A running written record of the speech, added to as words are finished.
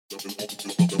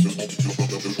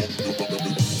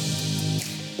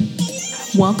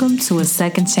Welcome to a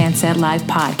Second Chance at Life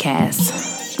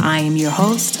podcast. I am your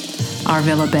host,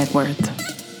 Arvilla Beckworth.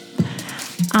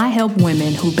 I help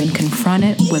women who've been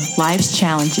confronted with life's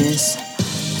challenges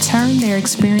turn their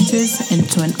experiences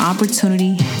into an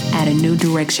opportunity at a new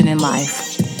direction in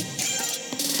life.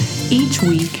 Each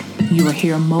week, you will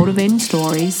hear motivating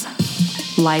stories,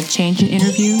 life-changing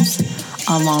interviews,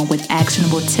 along with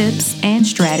actionable tips and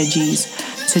strategies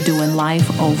to doing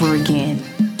life over again.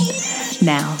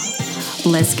 Now,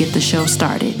 let's get the show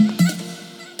started.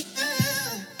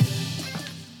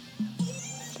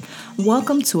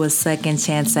 Welcome to a Second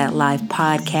Chance at Life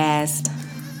podcast.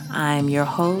 I'm your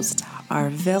host,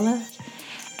 Arvilla,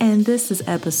 and this is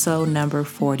episode number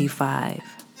 45.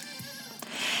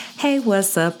 Hey,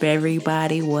 what's up,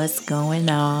 everybody? What's going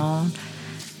on?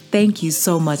 Thank you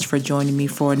so much for joining me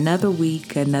for another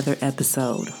week, another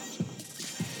episode.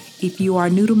 If you are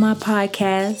new to my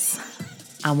podcast,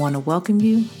 I want to welcome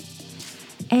you.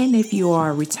 And if you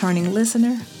are a returning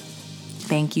listener,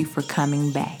 thank you for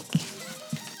coming back.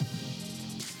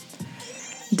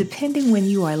 Depending when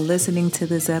you are listening to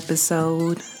this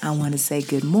episode, I want to say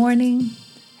good morning,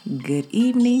 good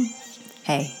evening,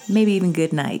 hey, maybe even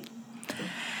good night.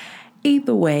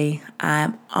 Either way,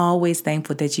 I'm always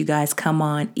thankful that you guys come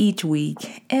on each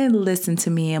week and listen to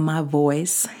me and my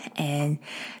voice and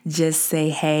just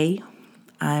say, hey.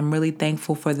 I'm really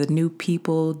thankful for the new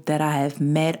people that I have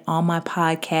met on my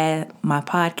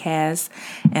podcast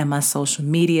and my social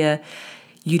media.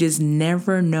 You just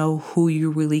never know who you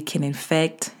really can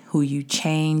infect, who you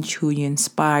change, who you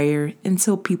inspire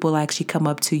until people actually come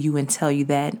up to you and tell you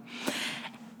that.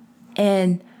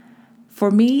 And for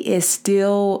me, it's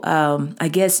still,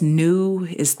 new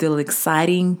is still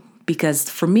exciting because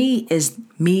for me, it's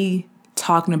me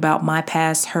talking about my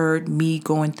past hurt, me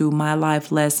going through my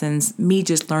life lessons, me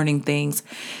just learning things.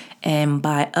 And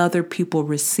by other people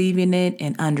receiving it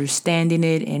and understanding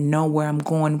it and know where I'm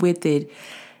going with it,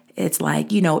 it's like,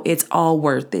 it's all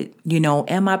worth it.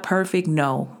 Am I perfect?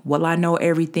 No. Will I know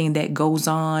everything that goes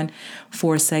on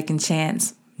for a second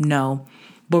chance? No.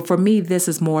 But for me, this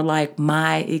is more like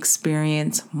my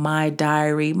experience, my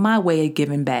diary, my way of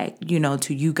giving back,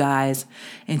 to you guys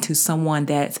and to someone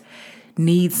that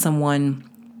needs someone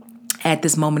at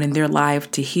this moment in their life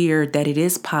to hear that it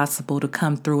is possible to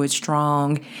come through it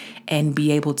strong and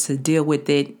be able to deal with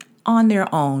it on their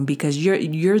own, because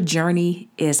your journey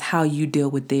is how you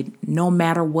deal with it, no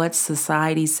matter what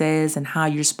society says and how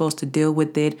you're supposed to deal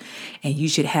with it, and you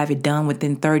should have it done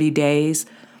within 30 days.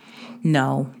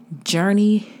 No,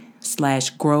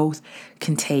 journey/growth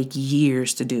can take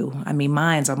years to do. I mean,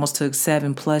 mine's almost took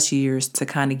 7+ years to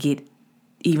kind of get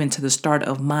even to the start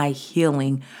of my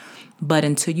healing. But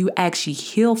until you actually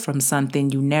heal from something,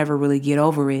 you never really get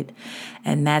over it.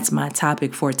 And that's my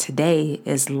topic for today,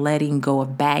 is letting go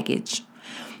of baggage.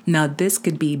 Now, this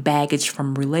could be baggage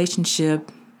from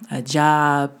relationship, a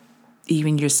job,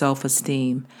 even your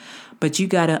self-esteem. But you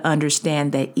got to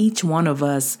understand that each one of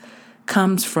us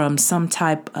comes from some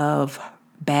type of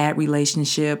bad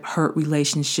relationship, hurt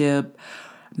relationship.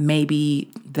 Maybe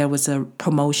there was a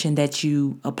promotion that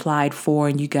you applied for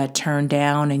and you got turned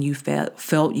down and you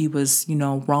felt you was,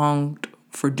 wronged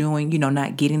for doing,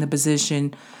 not getting the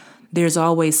position. There's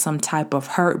always some type of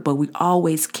hurt, but we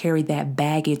always carry that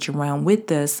baggage around with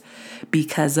us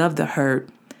because of the hurt.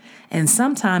 And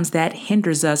sometimes that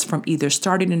hinders us from either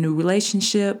starting a new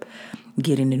relationship,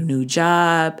 getting a new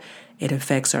job. It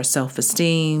affects our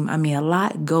self-esteem. I mean, a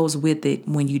lot goes with it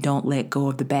when you don't let go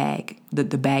of the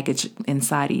baggage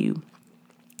inside of you.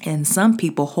 And some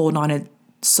people hold on it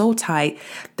so tight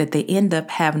that they end up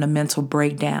having a mental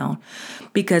breakdown,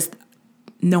 because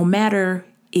no matter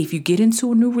if you get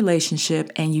into a new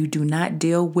relationship and you do not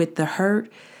deal with the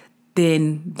hurt,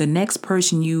 then the next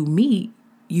person you meet,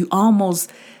 you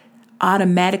almost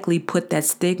automatically put that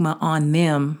stigma on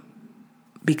them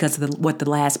because of what the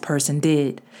last person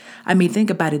did. I mean, think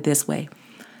about it this way.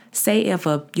 Say if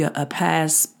a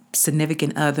past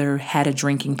significant other had a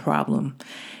drinking problem,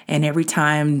 and every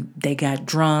time they got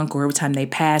drunk or every time they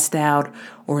passed out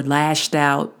or lashed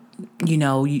out,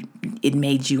 it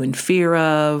made you in fear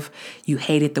of, you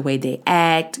hated the way they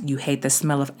act, you hate the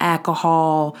smell of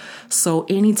alcohol. So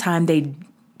anytime they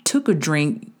took a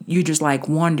drink, you're just like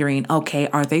wondering, okay,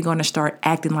 are they going to start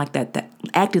acting like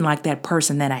that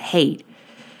person that I hate?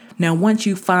 Now, once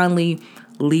you finally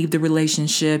leave the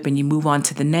relationship and you move on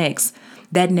to the next,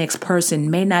 That next person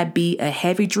may not be a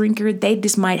heavy drinker. They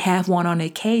just might have one on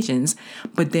occasions.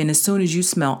 But then as soon as you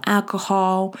smell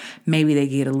alcohol, maybe they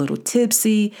get a little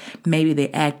tipsy, maybe they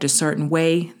act a certain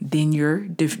way, then your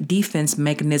defense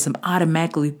mechanism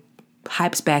automatically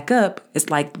hypes back up. It's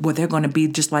like, well, they're going to be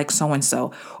just like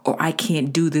so-and-so, or I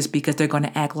can't do this because they're going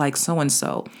to act like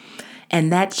so-and-so.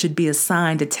 And that should be a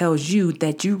sign that tells you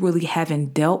that you really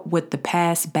haven't dealt with the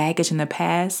past baggage in the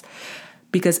past,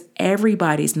 because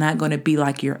everybody's not going to be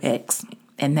like your ex.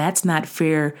 And that's not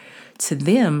fair to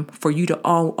them for you to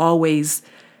always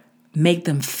make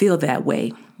them feel that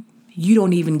way. You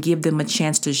don't even give them a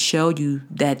chance to show you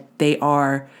that they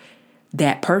are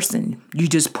that person. You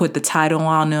just put the title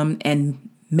on them and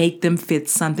make them fit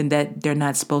something that they're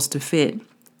not supposed to fit.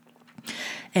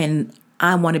 And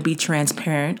I want to be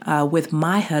transparent with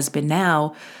my husband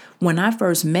now. When I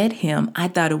first met him, I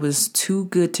thought it was too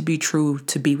good to be true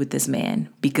to be with this man,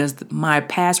 because my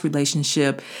past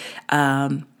relationship,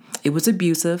 it was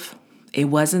abusive. It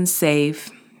wasn't safe.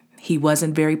 He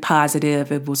wasn't very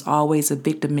positive. It was always a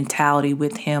victim mentality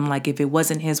with him. Like if it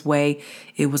wasn't his way,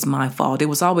 it was my fault. There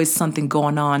was always something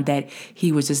going on that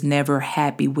he was just never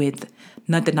happy with.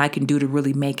 Nothing I can do to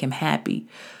really make him happy.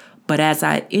 But as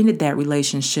I ended that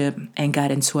relationship and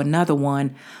got into another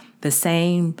one, the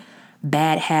same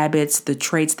bad habits, the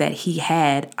traits that he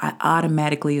had, I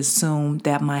automatically assumed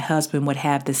that my husband would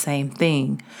have the same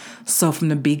thing. So from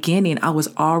the beginning, I was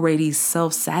already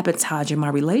self-sabotaging my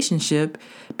relationship,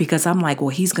 because I'm like, well,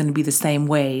 he's going to be the same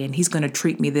way and he's going to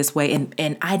treat me this way.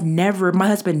 And my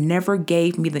husband never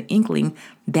gave me the inkling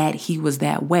that he was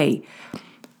that way.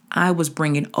 I was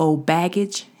bringing old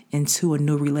baggage into a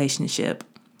new relationship.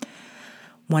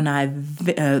 When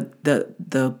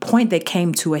the point that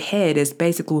came to a head is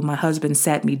basically when my husband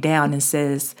sat me down and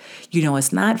says,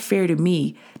 it's not fair to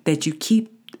me that you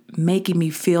keep making me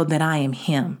feel that I am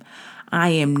him.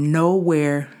 I am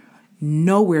nowhere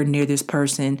near this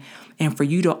person. And for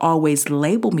you to always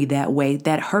label me that way,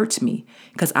 that hurts me,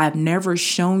 because I've never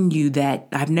shown you that.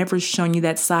 I've never shown you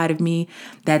that side of me.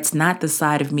 That's not the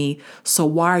side of me. So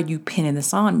why are you pinning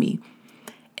this on me?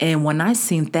 And when I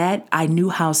seen that, I knew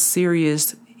how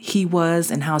serious he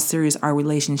was and how serious our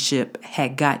relationship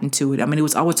had gotten to it. I mean, it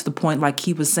was always to the point, like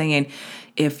he was saying,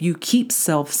 if you keep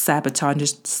self-sabotaging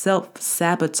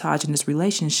this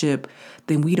relationship,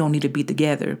 then we don't need to be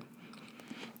together.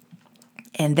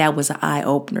 And that was an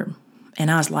eye-opener. And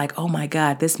I was like, oh my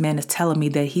God, this man is telling me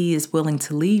that he is willing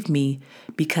to leave me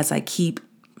because I keep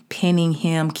pinning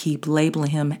him, keep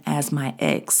labeling him as my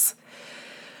ex.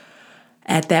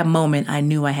 At that moment, I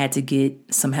knew I had to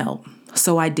get some help.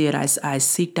 So I did. I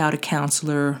seeked out a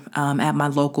counselor at my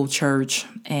local church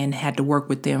and had to work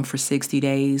with them for 60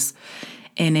 days.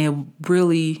 And it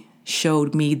really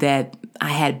showed me that I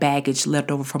had baggage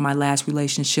left over from my last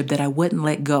relationship that I wouldn't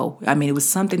let go. I mean, it was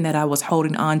something that I was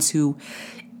holding on to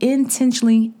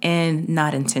intentionally and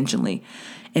not intentionally.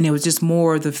 And it was just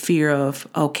more the fear of,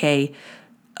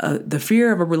 the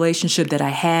fear of a relationship that I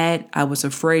had. I was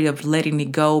afraid of letting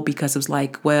it go, because it was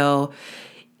like, well,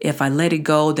 if I let it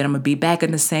go, then I'm going to be back in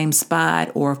the same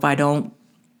spot. Or if I don't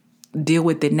deal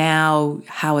with it now,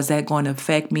 how is that going to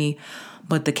affect me?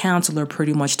 But the counselor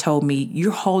pretty much told me,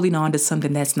 you're holding on to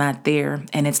something that's not there.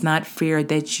 And it's not fair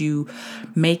that you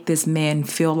make this man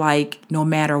feel like no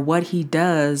matter what he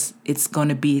does, it's going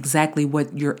to be exactly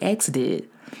what your ex did.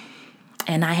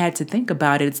 And I had to think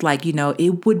about it. It's like,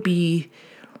 it would be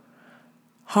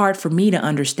hard for me to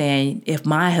understand if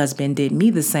my husband did me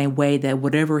the same way, that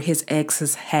whatever his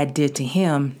exes had did to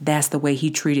him, that's the way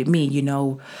he treated me.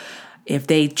 If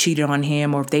they cheated on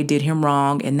him or if they did him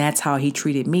wrong and that's how he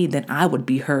treated me, then I would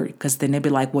be hurt, because then they'd be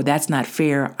like, well, that's not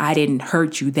fair. I didn't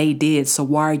hurt you. They did. So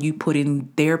why are you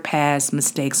putting their past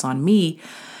mistakes on me?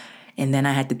 And then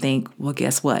I had to think, well,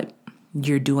 guess what?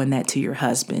 You're doing that to your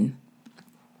husband.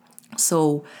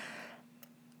 So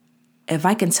if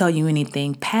I can tell you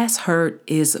anything, past hurt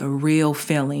is a real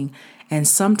feeling. And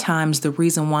sometimes the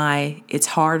reason why it's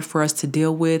hard for us to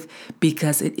deal with,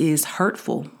 because it is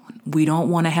hurtful. We don't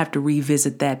want to have to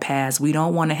revisit that past. We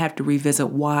don't want to have to revisit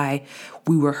why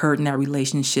we were hurt in that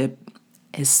relationship.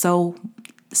 It's so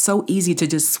easy to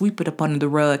just sweep it up under the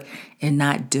rug and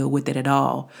not deal with it at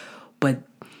all. But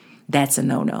that's a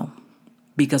no-no.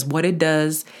 Because what it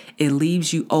does, it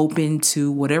leaves you open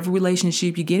to whatever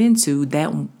relationship you get into,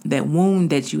 that wound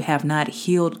that you have not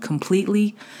healed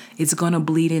completely, it's going to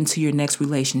bleed into your next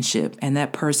relationship. And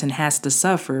that person has to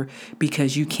suffer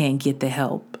because you can't get the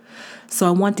help. So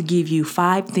I want to give you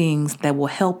 5 things that will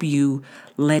help you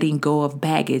letting go of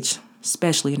baggage,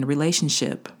 especially in a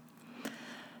relationship.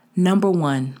 Number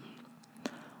 1,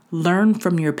 learn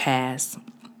from your past.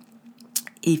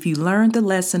 If you learned the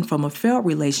lesson from a failed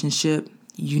relationship,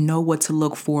 you know what to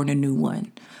look for in a new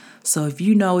one. So if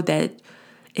you know that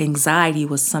anxiety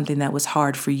was something that was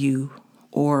hard for you,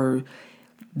 or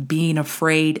being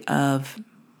afraid of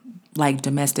like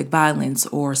domestic violence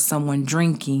or someone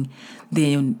drinking,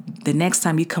 then the next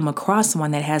time you come across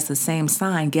someone that has the same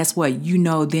sign, guess what? You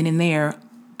know, then and there,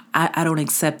 I don't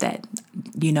accept that.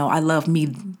 I love me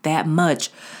that much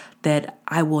that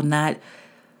I will not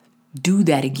do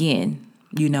that again.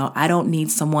 I don't need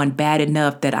someone bad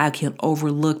enough that I can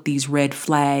overlook these red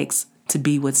flags to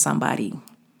be with somebody.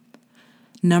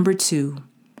 Number 2,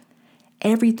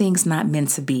 everything's not meant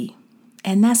to be.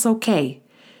 And that's okay.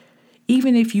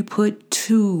 Even if you put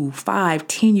 2, 5,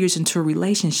 10 years into a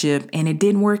relationship and it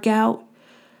didn't work out,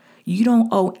 you don't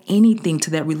owe anything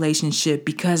to that relationship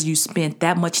because you spent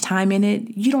that much time in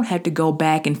it. You don't have to go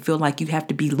back and feel like you have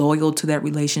to be loyal to that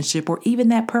relationship or even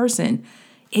that person.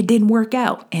 It didn't work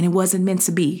out and it wasn't meant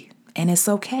to be, and it's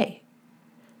okay.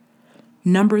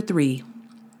 Number 3,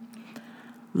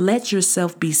 let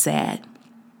yourself be sad.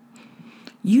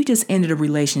 You just ended a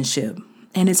relationship,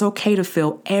 and it's okay to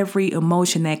feel every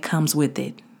emotion that comes with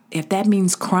it. If that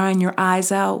means crying your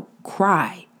eyes out,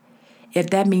 cry. If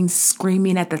that means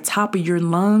screaming at the top of your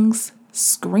lungs,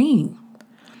 scream.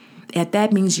 If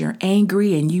that means you're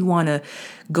angry and you want to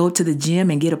go to the gym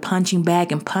and get a punching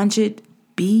bag and punch it,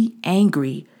 be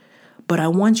angry. But I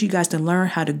want you guys to learn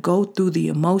how to go through the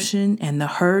emotion and the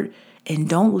hurt, and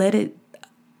don't let it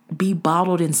be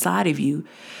bottled inside of you,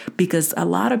 because a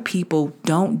lot of people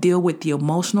don't deal with the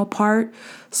emotional part.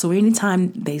 So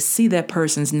anytime they see that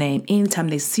person's name, anytime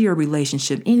they see a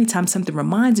relationship, anytime something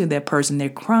reminds them of that person, they're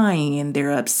crying and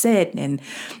they're upset and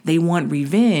they want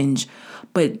revenge.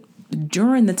 But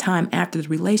during the time after the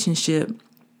relationship,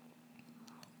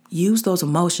 use those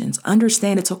emotions.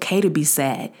 Understand it's okay to be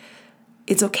sad.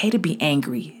 It's okay to be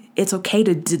angry. It's okay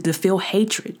to feel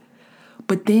hatred.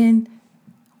 But then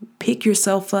pick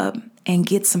yourself up and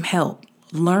get some help.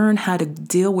 Learn how to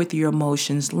deal with your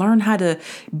emotions. Learn how to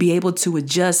be able to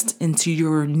adjust into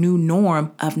your new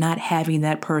norm of not having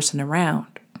that person around.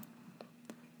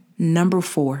 Number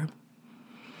 4.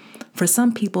 For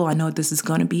some people, I know this is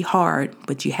going to be hard,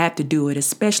 but you have to do it,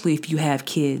 especially if you have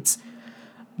kids.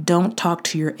 Don't talk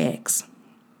to your ex.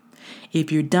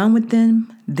 If you're done with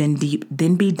them, then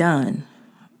be done.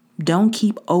 Don't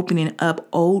keep opening up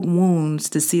old wounds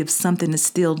to see if something is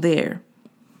still there.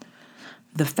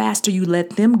 The faster you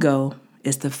let them go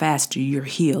is the faster you'll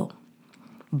heal.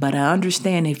 But I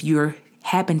understand if you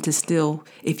happen to still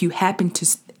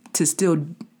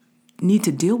need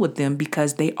to deal with them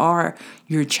because they are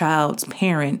your child's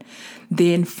parent,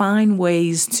 then find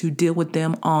ways to deal with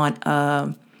them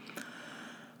on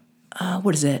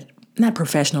not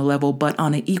professional level, but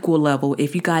on an equal level.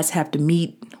 If you guys have to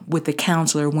meet with a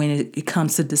counselor when it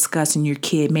comes to discussing your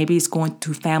kid, maybe it's going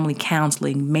through family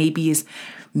counseling, maybe it's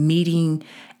meeting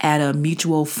at a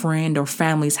mutual friend or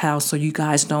family's house so you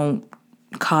guys don't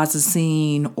cause a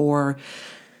scene, or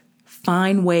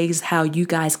find ways how you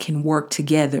guys can work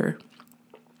together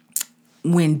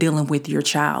when dealing with your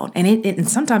child. And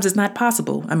sometimes it's not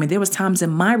possible. I mean, there was times in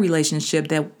my relationship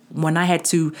that when I had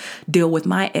to deal with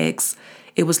my ex,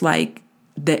 it was like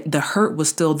the hurt was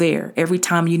still there. Every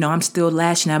time, I'm still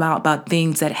lashing out about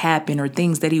things that happened or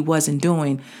things that he wasn't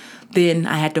doing. Then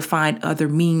I had to find other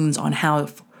means on how,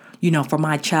 for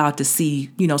my child to see,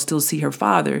 still see her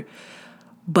father.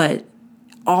 But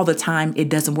all the time, it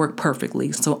doesn't work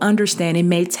perfectly. So understand it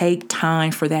may take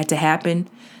time for that to happen,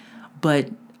 but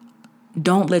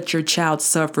don't let your child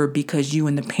suffer because you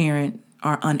and the parent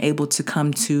are unable to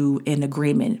come to an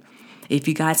agreement. If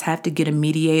you guys have to get a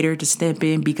mediator to step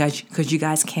in because you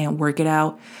guys can't work it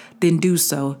out, then do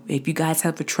so. If you guys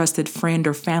have a trusted friend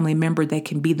or family member that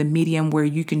can be the medium where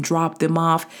you can drop them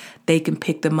off, they can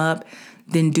pick them up,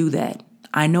 then do that.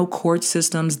 I know court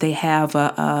systems, they have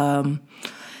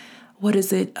what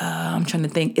is it? I'm trying to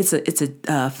think. It's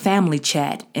a family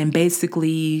chat, and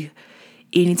basically,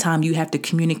 anytime you have to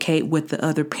communicate with the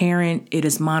other parent, it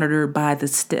is monitored by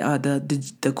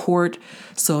the court.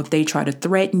 So if they try to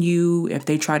threaten you, if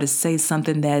they try to say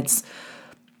something that's,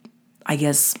 I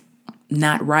guess,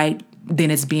 not right,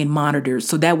 then it's being monitored.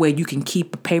 So that way you can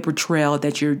keep a paper trail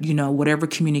that you're, whatever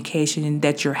communication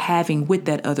that you're having with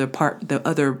the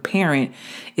other parent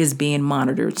is being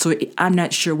monitored. So I'm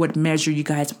not sure what measure you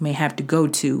guys may have to go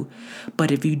to,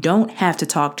 but if you don't have to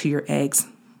talk to your ex,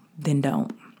 then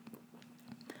don't.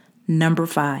 Number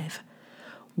 5,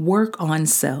 work on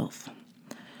self.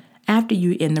 After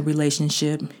you end the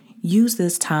relationship, use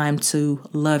this time to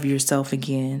love yourself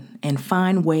again and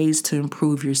find ways to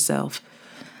improve yourself.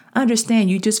 Understand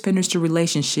you just finished a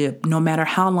relationship. No matter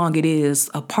how long it is,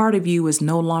 a part of you is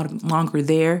no longer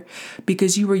there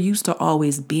because you were used to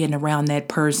always being around that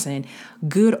person.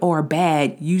 Good or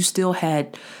bad, you still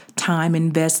had time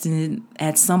invested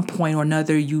at some point or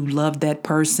another. You loved that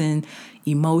person.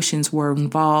 Emotions were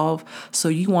involved. So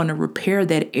you want to repair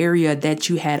that area that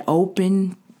you had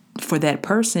open for that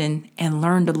person and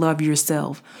learn to love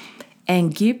yourself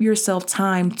and give yourself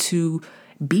time to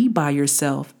be by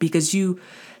yourself, because you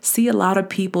see a lot of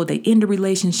people, they end a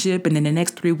relationship and then the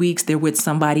next 3 weeks they're with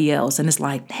somebody else. And it's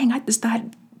like, dang, I just thought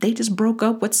they just broke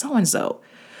up with so-and-so.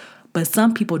 But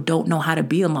some people don't know how to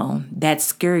be alone. That's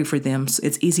scary for them. So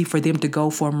it's easy for them to go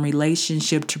from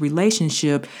relationship to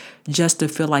relationship just to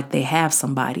feel like they have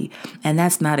somebody. And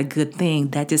that's not a good thing.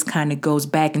 That just kind of goes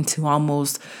back into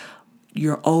almost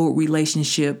your old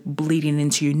relationship bleeding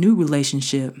into your new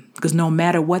relationship. Because no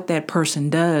matter what that person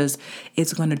does,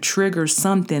 it's going to trigger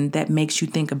something that makes you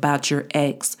think about your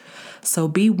ex. So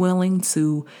be willing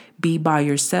to be by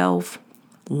yourself,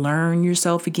 learn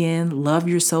yourself again, love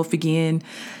yourself again.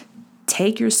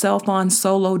 Take yourself on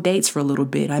solo dates for a little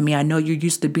bit. I mean, I know you're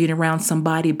used to being around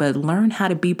somebody, but learn how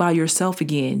to be by yourself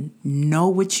again. Know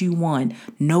what you want.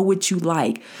 Know what you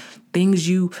like. Things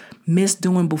you missed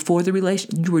doing before the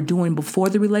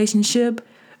relationship,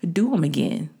 do them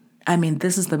again. I mean,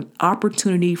 this is the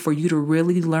opportunity for you to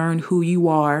really learn who you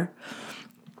are,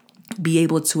 be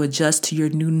able to adjust to your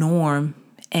new norm,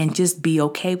 and just be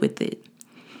okay with it.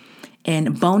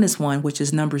 And bonus one, which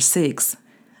is number 6,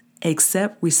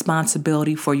 accept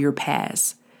responsibility for your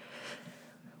past.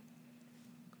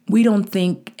 We don't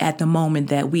think at the moment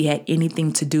that we had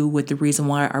anything to do with the reason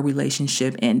why our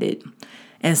relationship ended.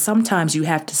 And sometimes you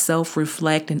have to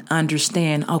self-reflect and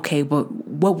understand, okay, but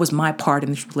what was my part in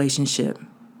this relationship?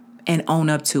 And own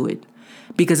up to it.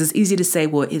 Because it's easy to say,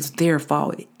 well, it's their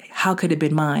fault. How could it have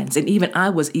been mine? And even I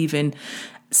was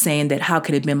saying that how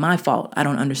could it have been my fault? I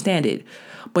don't understand it.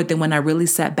 But then when I really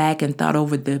sat back and thought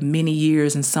over the many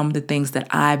years and some of the things that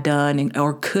I've done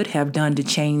or could have done to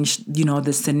change,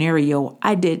 the scenario,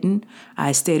 I didn't.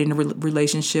 I stayed in a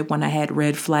relationship when I had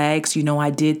red flags. I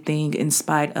did things in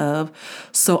spite of.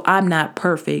 So I'm not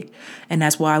perfect. And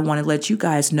that's why I want to let you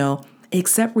guys know,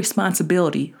 accept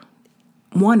responsibility.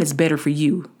 One, is better for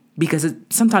you because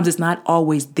sometimes it's not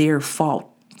always their fault.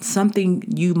 Something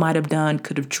you might have done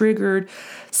could have triggered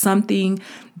something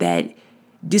that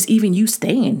just even you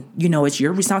staying, it's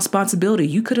your responsibility.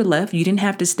 You could have left. You didn't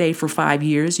have to stay for 5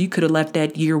 years. You could have left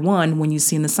at year 1 when you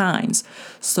seen the signs.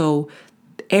 So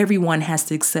everyone has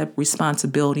to accept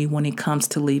responsibility when it comes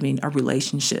to leaving a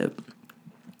relationship.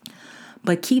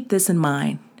 But keep this in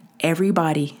mind.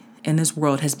 Everybody in this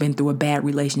world has been through a bad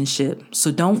relationship.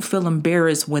 So don't feel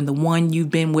embarrassed when the one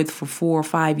you've been with for 4 or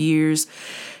 5 years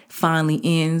finally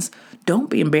ends.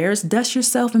 Don't be embarrassed. Dust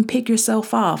yourself and pick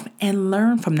yourself off and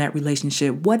learn from that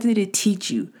relationship. What did it teach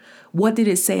you? What did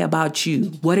it say about you?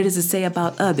 What does it say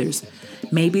about others?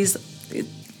 Maybe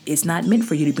it's not meant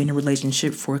for you to be in a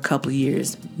relationship for a couple of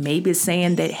years. Maybe it's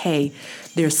saying that, hey,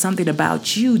 there's something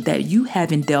about you that you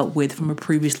haven't dealt with from a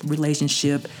previous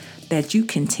relationship that you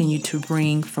continue to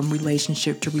bring from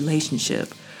relationship to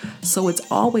relationship. So it's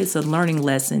always a learning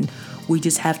lesson. We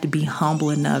just have to be humble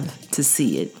enough to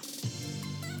see it.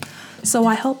 So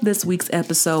I hope this week's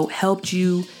episode helped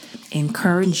you,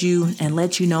 encourage you, and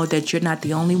let you know that you're not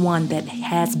the only one that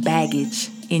has baggage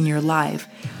in your life.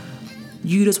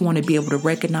 You just want to be able to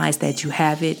recognize that you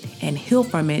have it and heal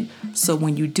from it. So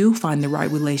when you do find the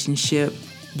right relationship,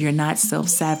 you're not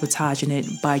self-sabotaging it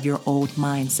by your old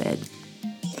mindset.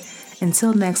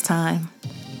 Until next time,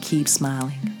 keep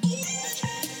smiling.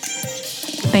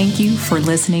 Thank you for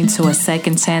listening to a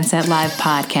Second Chance at Life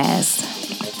podcast.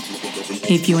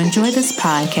 If you enjoy this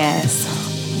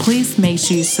podcast, please make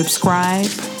sure you subscribe,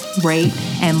 rate,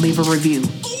 and leave a review.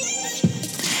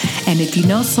 And if you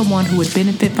know someone who would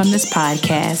benefit from this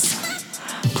podcast,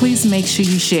 please make sure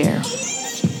you share.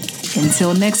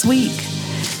 Until next week,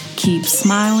 keep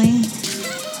smiling,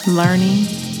 learning,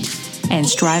 and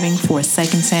striving for a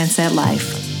second chance at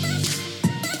life.